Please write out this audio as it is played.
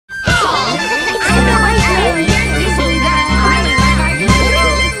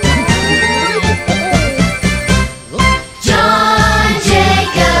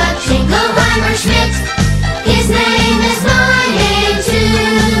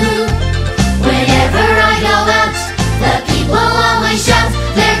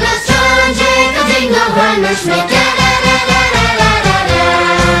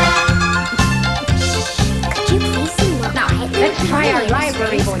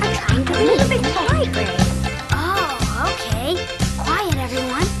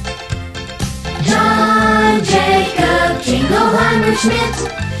Schmidt.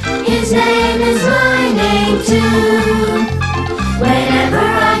 His name is my name too. Whenever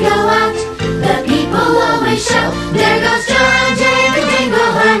I go out, the people always shout, there goes John Jacob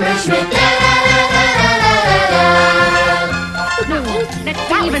Jingleheimer Schmidt. Da da da da da da da.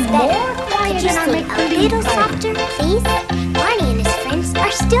 That's even more quiet than our make-believe. A little softer, please? Barney and his friends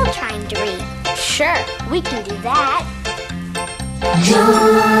are still trying to read. Sure, we can do that.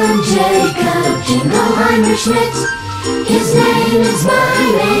 John Jacob Jingleheimer Schmidt. His name is my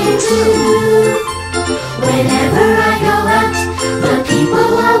name too. Whenever I go out, the people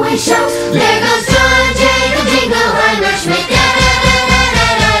always shout, there goes John Jacob Jingleheimer Schmidt. Da da da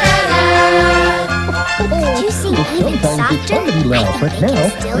da da da. Did you sing even Sometimes it's softer? fun to be loud, but I now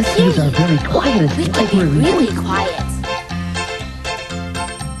can let's still use hear our you. very quiet We can be really quiet.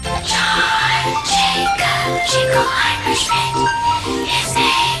 John Jacob Jingleheimer Schmidt.